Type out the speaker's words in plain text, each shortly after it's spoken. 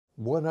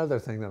One other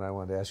thing that I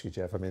wanted to ask you,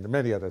 Jeff, I mean, there are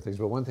many other things,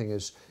 but one thing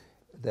is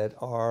that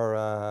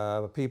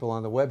our people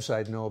on the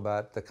website know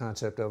about the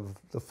concept of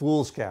the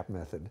fool's cap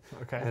method,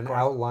 and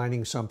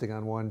outlining something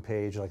on one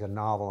page, like a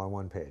novel on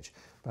one page.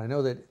 But I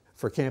know that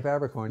for Camp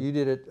Abercorn, you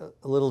did it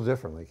a little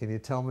differently. Can you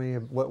tell me,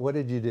 what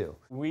did you do?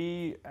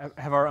 We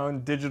have our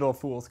own digital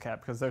fool's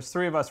cap, because there's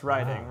 3 of us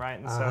writing, right?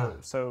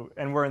 And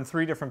and we're in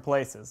 3 different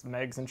places.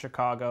 Meg's in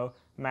Chicago,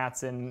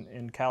 Matt's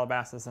in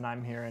Calabasas, and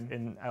I'm here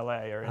in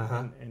LA, or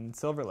in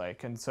Silver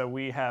Lake. And so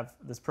we have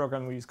this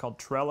program we use called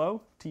Trello,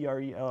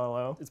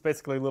 Trello. It's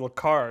basically little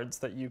cards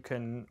that you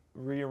can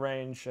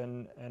rearrange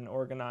and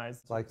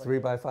organize. Like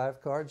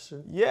 3x5 cards?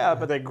 Yeah,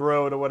 but they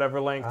grow to whatever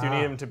length you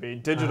need them to be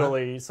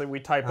digitally. So we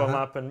type them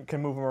up and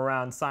can move them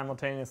around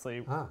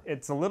simultaneously.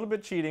 It's a little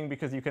bit cheating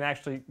because you can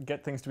actually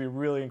get things to be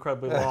really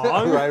incredibly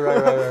long.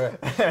 Right.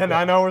 And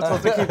I know we're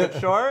supposed to keep it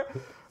short,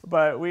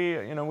 but we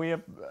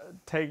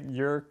take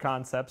your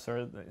concepts,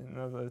 or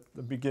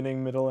the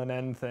beginning, middle, and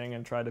end thing,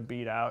 and try to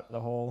beat out the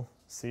whole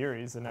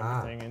series and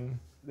everything. And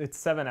it's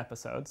 7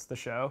 episodes, the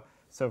show.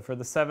 So for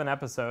the 7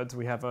 episodes,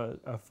 we have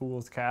a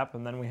fool's cap,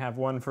 and then we have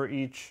one for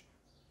each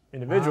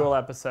individual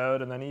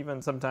episode, and then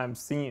even sometimes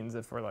scenes.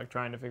 If we're like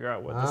trying to figure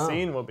out what the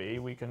scene will be,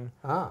 we can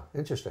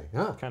interesting.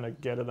 kind of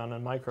get it on a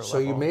micro level. So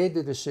you made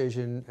the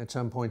decision at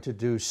some point to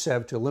do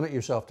to limit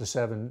yourself to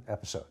 7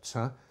 episodes,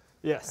 huh?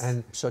 Yes.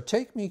 And so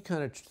take me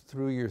kind of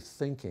through your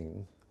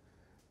thinking.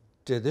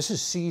 This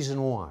is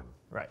season 1.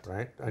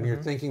 Right? And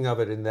you're thinking of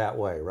it in that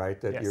way, right?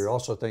 That you're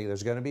also thinking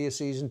there's going to be a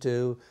season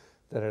 2.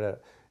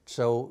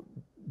 So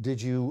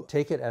did you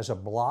take it as a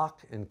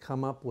block and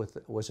come up with,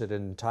 was it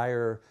an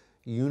entire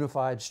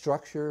unified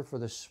structure for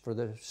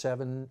the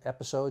 7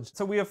 episodes?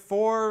 So we have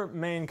 4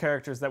 main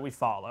characters that we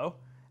follow,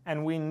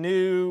 and we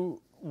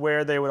knew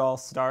where they would all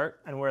start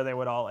and where they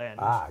would all end.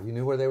 You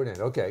knew where they would end.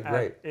 Okay,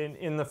 great.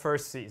 In the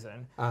first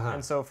season.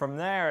 And so from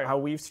there, how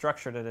we've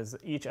structured it is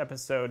each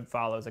episode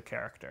follows a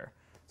character.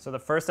 So the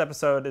first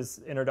episode is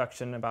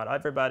introduction about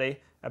everybody.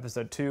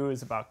 Episode 2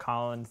 is about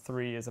Colin.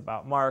 3 is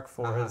about Mark.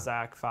 4 is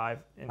Zach. 5,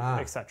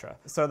 etc.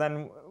 So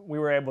then we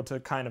were able to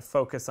kind of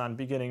focus on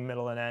beginning,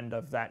 middle, and end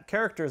of that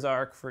character's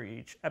arc for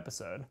each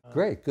episode.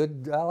 Great,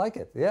 good. I like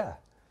it. Yeah.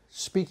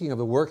 Speaking of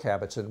the work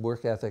habits and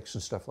work ethics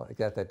and stuff like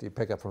that that you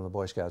pick up from the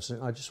Boy Scouts,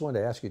 I just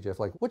wanted to ask you,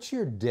 Jeff, like, what's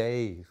your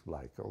day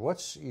like, or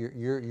what's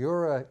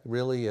you're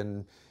really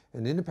an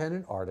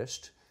independent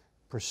artist,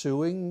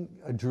 pursuing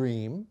a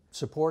dream,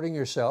 supporting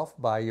yourself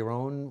by your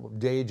own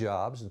day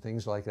jobs and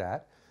things like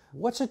that.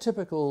 What's a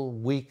typical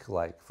week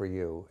like for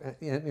you,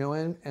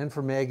 and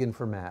for Meg and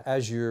for Matt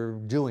as you're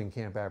doing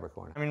Camp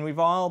Abercorn? I mean, we've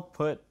all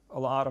put a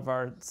lot of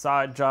our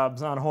side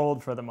jobs on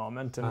hold for the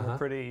moment, and we're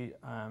pretty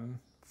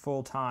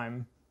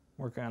full-time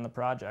working on the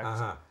project.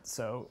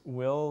 So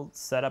we'll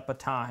set up a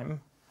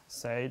time,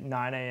 say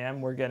 9 a.m.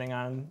 we're getting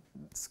on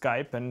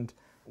Skype, and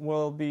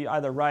we'll be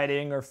either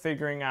writing or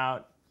figuring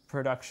out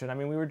production. I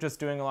mean, we were just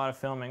doing a lot of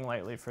filming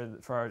lately for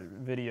our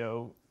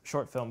video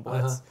short film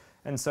blitz.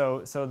 And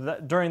so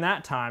during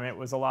that time, it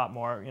was a lot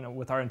more,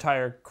 with our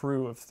entire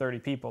crew of 30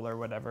 people or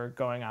whatever,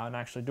 going out and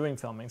actually doing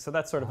filming. So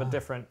that's sort of a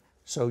different.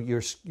 So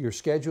you're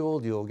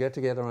scheduled. You'll get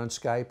together on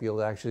Skype.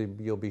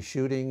 You'll be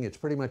shooting. It's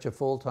pretty much a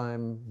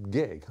full-time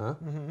gig, huh?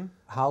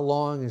 How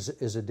long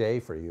is a day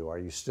for you? Are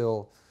you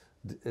still?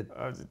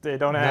 They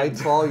don't end.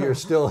 Nightfall. You're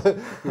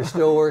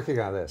still working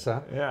on this,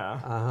 huh? Yeah.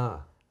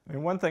 I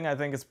mean, one thing I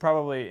think is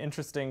probably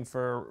interesting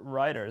for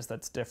writers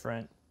that's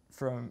different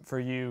for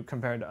you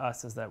compared to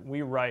us is that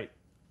we write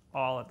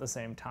all at the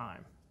same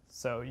time.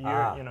 So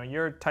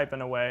you're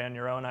typing away on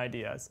your own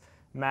ideas.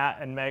 Matt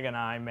and Meg and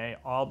I may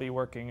all be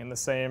working in the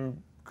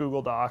same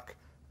Google Doc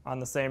on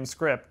the same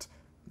script,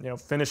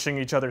 finishing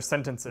each other's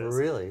sentences,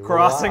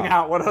 crossing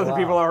out what other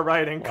people are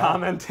writing,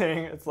 commenting.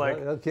 It's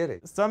like, no kidding.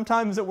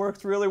 Sometimes it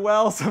works really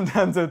well,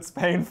 sometimes it's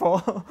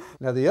painful.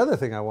 Now, the other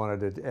thing I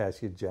wanted to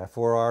ask you, Jeff,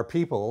 for our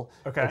people,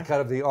 kind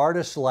of the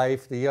artist's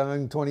life, the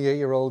young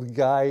 28-year-old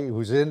guy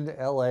who's in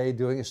LA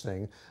doing his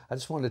thing, I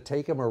just wanted to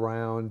take him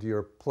around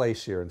your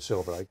place here in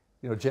Silver Lake.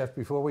 Jeff,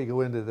 before we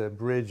go into the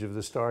bridge of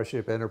the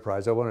Starship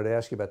Enterprise, I wanted to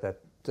ask you about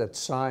that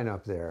sign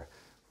up there.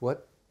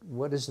 What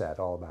is that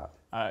all about?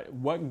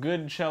 What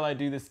good shall I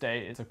do this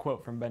day? It's a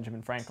quote from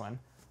Benjamin Franklin,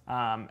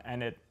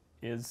 and it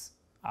is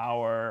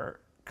our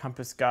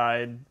compass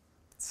guide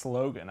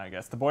slogan, I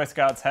guess. The Boy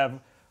Scouts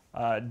have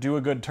do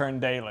a good turn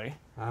daily.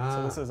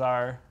 So this is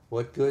our...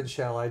 What good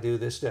shall I do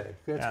this day?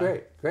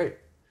 That's great.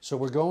 So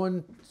we're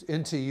going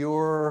into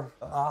your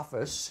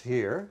office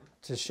here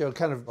to show,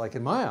 kind of like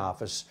in my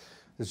office,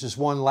 there's just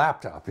one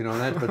laptop,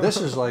 but this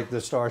is like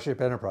the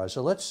Starship Enterprise.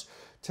 So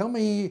tell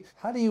me,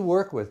 how do you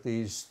work with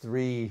these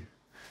 3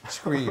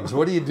 screens?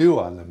 What do you do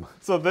on them?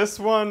 So this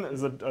one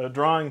is a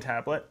drawing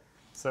tablet.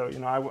 So,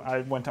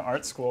 I went to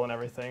art school and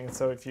everything.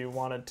 So if you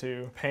wanted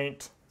to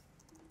paint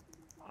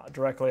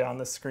directly on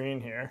the screen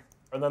here,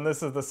 and then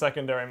this is the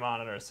secondary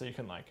monitor. So you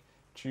can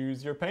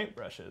choose your paint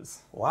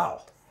brushes.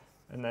 Wow.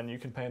 And then you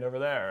can paint over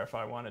there. If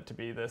I want it to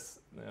be this,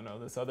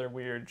 this other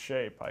weird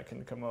shape, I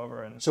can come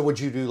over and... So would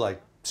you do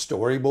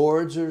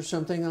storyboards or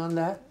something on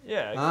that?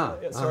 Yeah,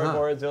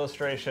 storyboards,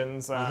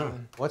 illustrations.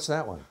 What's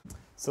that one?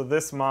 So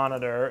this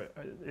monitor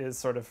is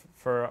sort of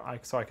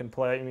so I can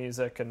play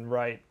music and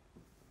write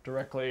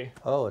directly.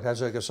 Oh, it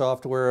has like a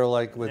software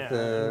like with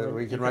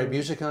where you can write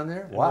music on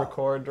there? Wow.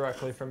 Record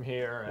directly from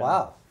here.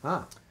 Wow.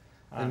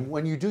 And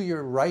when you do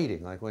your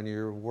writing, like when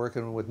you're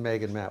working with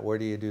Meg and Matt, where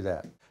do you do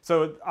that?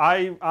 So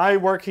I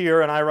work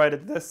here and I write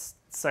at this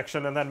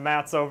section, and then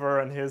Matt's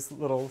over in his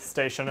little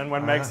station. And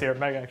when Meg's here,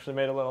 Meg actually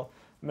made a little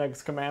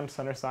Meg's Command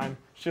Center sign.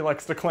 She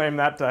likes to claim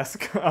that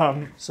desk.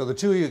 So the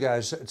two of you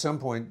guys at some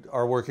point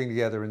are working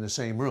together in the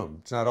same room.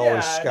 It's not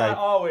always Skype. Not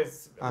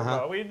always.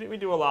 We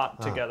do a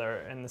lot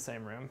together in the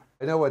same room.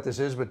 I know what this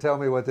is, but tell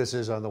me what this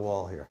is on the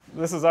wall here.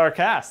 This is our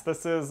cast.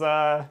 This is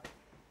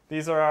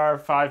these are our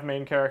 5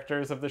 main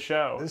characters of the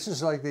show. This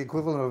is like the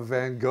equivalent of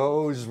Van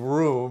Gogh's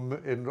room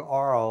in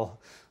Arles,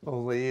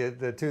 only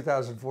the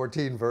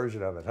 2014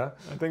 version of it, huh?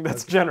 I think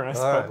that's generous.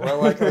 All right. Well,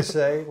 like I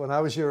say, when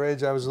I was your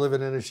age, I was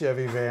living in a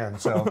Chevy van,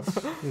 so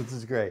this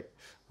is great.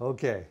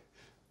 Okay.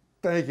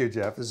 Thank you,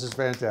 Jeff. This is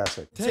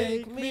fantastic.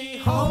 Take me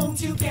home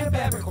to Camp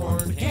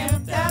Abercorn, the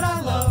camp that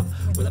I love,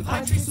 where the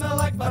pine trees smell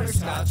like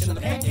butterscotch and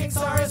the pancakes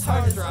are as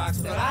hard as rocks,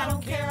 but I